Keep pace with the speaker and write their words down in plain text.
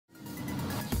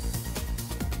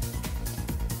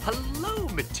Hello,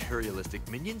 materialistic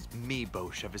minions. Me, Beau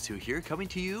here, coming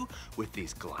to you with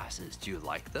these glasses. Do you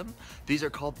like them? These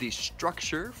are called the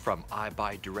Structure from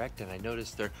Eyebuydirect, and I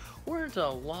noticed there weren't a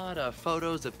lot of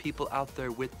photos of people out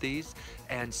there with these,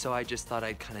 and so I just thought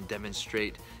I'd kind of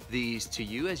demonstrate these to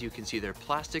you. As you can see, they're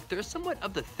plastic. They're somewhat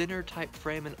of the thinner type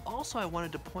frame, and also I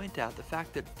wanted to point out the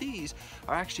fact that these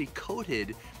are actually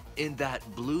coated in that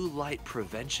blue light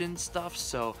prevention stuff,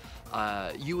 so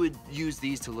you would use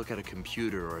these to look at a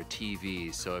computer or a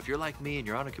TV. So if you're like me and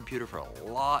you're on a computer for a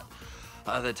lot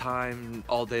of the time,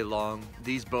 all day long,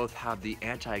 these both have the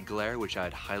anti-glare, which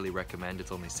I'd highly recommend.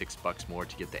 It's only $6 more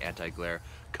to get the anti-glare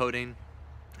coating.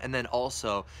 And then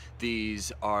also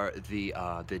these are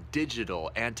the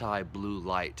digital anti-blue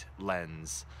light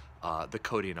lens, the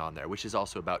coating on there, which is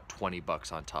also about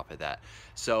 $20 on top of that.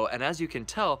 So, and as you can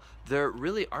tell, there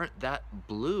really aren't that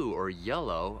blue or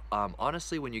yellow.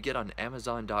 Honestly, when you get on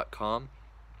Amazon.com,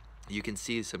 you can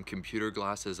see some computer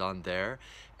glasses on there,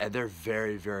 and they're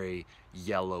very, very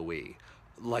yellowy.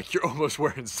 Like you're almost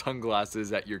wearing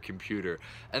sunglasses at your computer.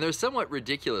 And they're somewhat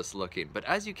ridiculous looking, but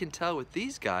as you can tell with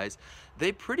these guys,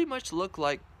 they pretty much look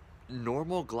like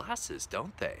normal glasses,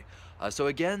 don't they? So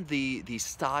again, the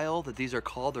style that these are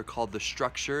called, they're called the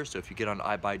Structure. So if you get on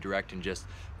Eyebuydirect and just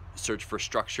search for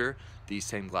Structure, these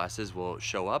same glasses will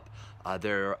show up.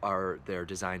 They're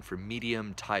designed for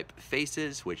medium type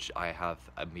faces, which I have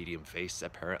a medium face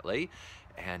apparently.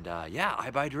 And yeah,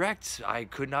 Eyebuydirect, I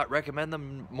could not recommend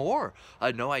them more.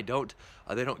 No, I don't.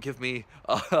 They don't give me,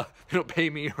 they don't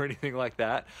pay me or anything like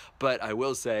that. But I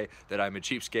will say that I'm a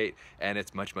cheapskate, and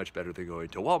it's much, much better than going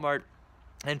to Walmart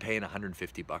and paying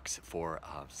 $150 for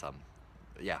some,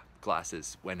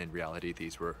 glasses, when in reality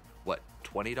these were, what,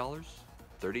 $20?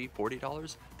 $30,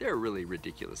 $40? They're really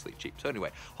ridiculously cheap. So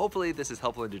anyway, hopefully this is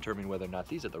helpful in determining whether or not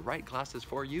these are the right glasses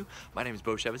for you. My name is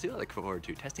Beau. I look forward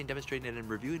to testing, demonstrating, and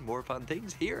reviewing more fun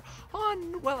things here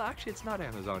on, well, actually it's not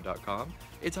Amazon.com,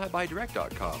 it's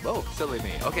Eyebuydirect.com. Oh, silly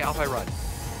me. Okay, off I run.